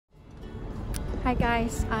Hi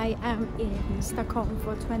guys, I am in Stockholm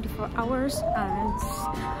for 24 hours and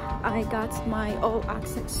I got my all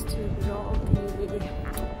access to all the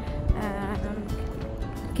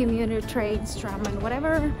commuter trains, tram and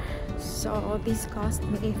whatever. So this cost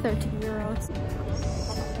me 30 euros.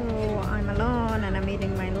 So I'm alone and I'm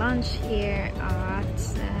eating my lunch here at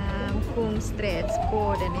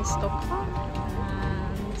Kungsträdsgården in Stockholm.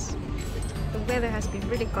 The weather has been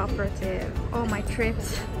really cooperative. All my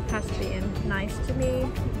trips has been nice to me,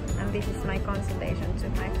 and this is my consolation to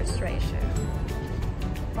my frustration.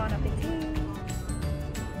 Bon appetit!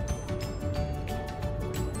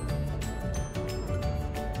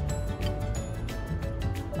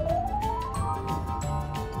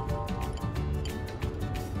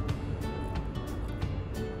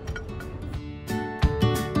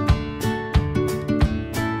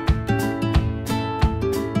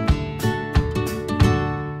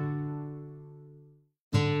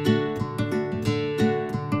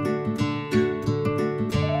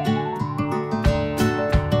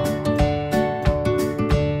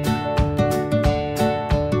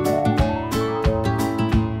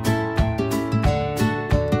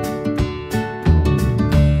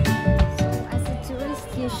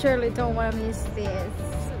 Surely don't want to miss this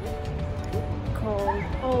called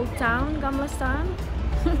Old Town, Gamla Stan.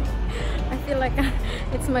 I feel like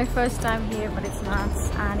it's my first time here, but it's not,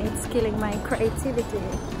 and it's killing my creativity.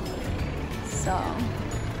 So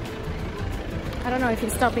I don't know if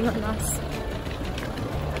it's stopping or not.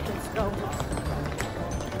 Let's go.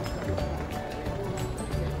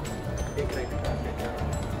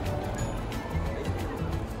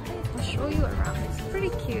 I'll show you around. It's pretty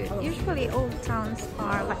cute. Usually old towns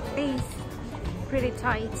are like this, pretty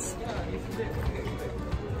tight.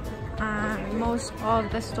 Most of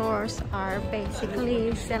the stores are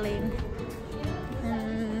basically selling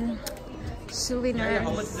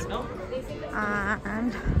souvenirs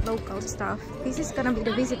and local stuff. This is gonna be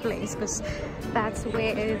the visit place because that's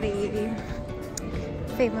where the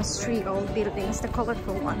famous three old buildings, the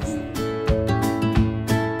colorful ones.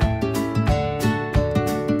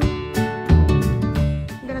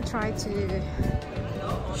 Try to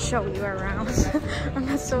show you around. I'm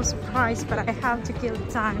not so surprised, but I have to kill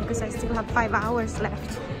the time because I still have 5 hours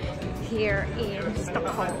left here in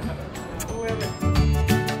Stockholm.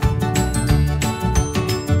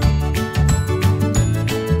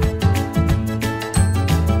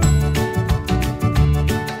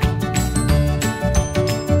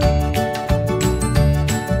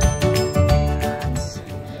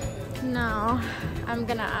 And now I'm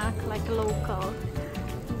gonna act like a local.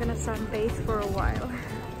 I'm gonna sunbathe for a while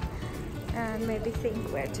and maybe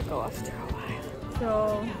think where to go after a while.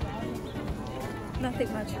 So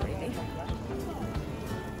nothing much really.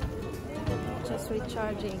 Just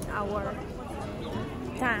recharging our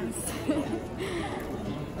tanks.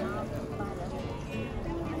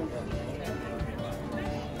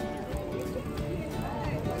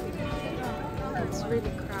 It's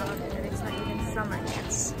really crowded and it's not even summer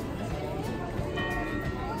yet.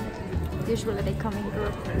 Usually they come in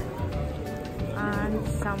group and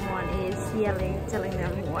someone is yelling, telling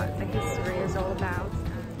them what the history is all about.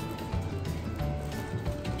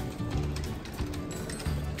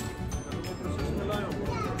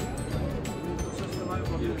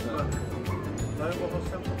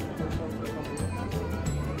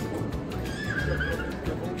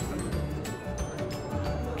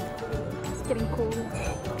 It's getting cold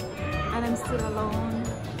and I'm still alone.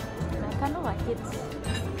 And I kind of like it.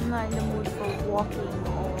 I'm not in the mood for walking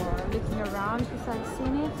or looking around because I've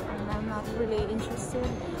seen it and I'm not really interested.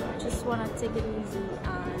 Just want to take it easy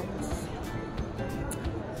and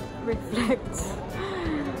reflect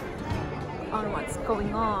on what's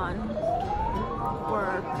going on.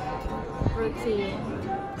 Work, routine,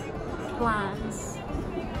 plans,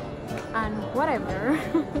 and whatever.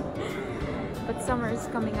 But summer is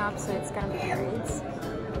coming up, so it's gonna be great.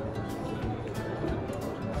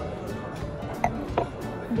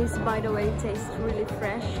 This, by the way, tastes really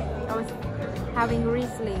fresh. I was having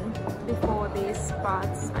Riesling before this, but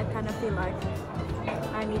I kind of feel like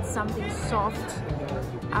I need something soft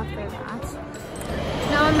after that.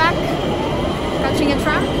 Now I'm back, catching a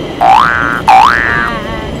tram,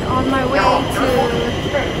 and on my way to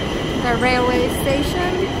the railway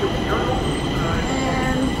station,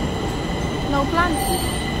 and no plans.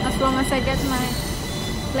 As long as I get my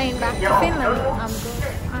plane back to Finland, I'm good.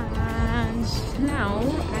 Now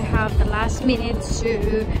I have the last minute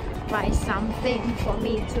to buy something for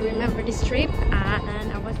me to remember this trip,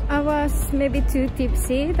 and I was maybe too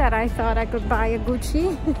tipsy that I thought I could buy a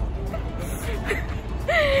Gucci.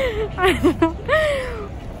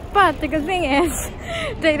 But the good thing is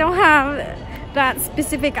they don't have that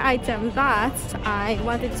specific item that I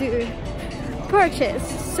wanted to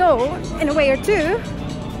purchase. So in a way or two,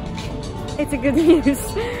 it's a good news.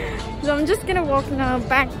 So I'm just gonna walk now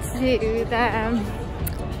back to the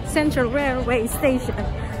Central Railway station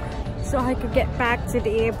so I could get back to the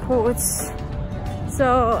airport.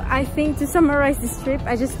 So I think, to summarize this trip,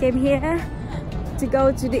 I just came here to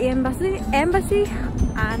go to the embassy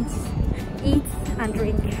and eat and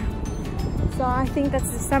drink. So I think that's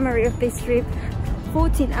the summary of this trip.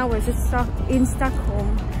 14 hours in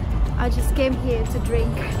Stockholm. I just came here to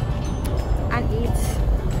drink and eat,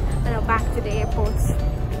 and I'm back to the airport.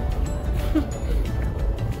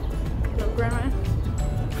 Hello, Grandma.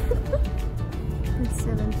 It's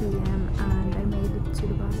 7 p.m. and I made it to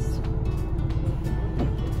the bus.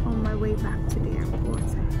 On my way back to the airport.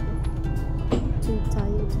 Too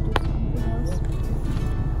tired to do something else.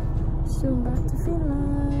 Soon back to Finland.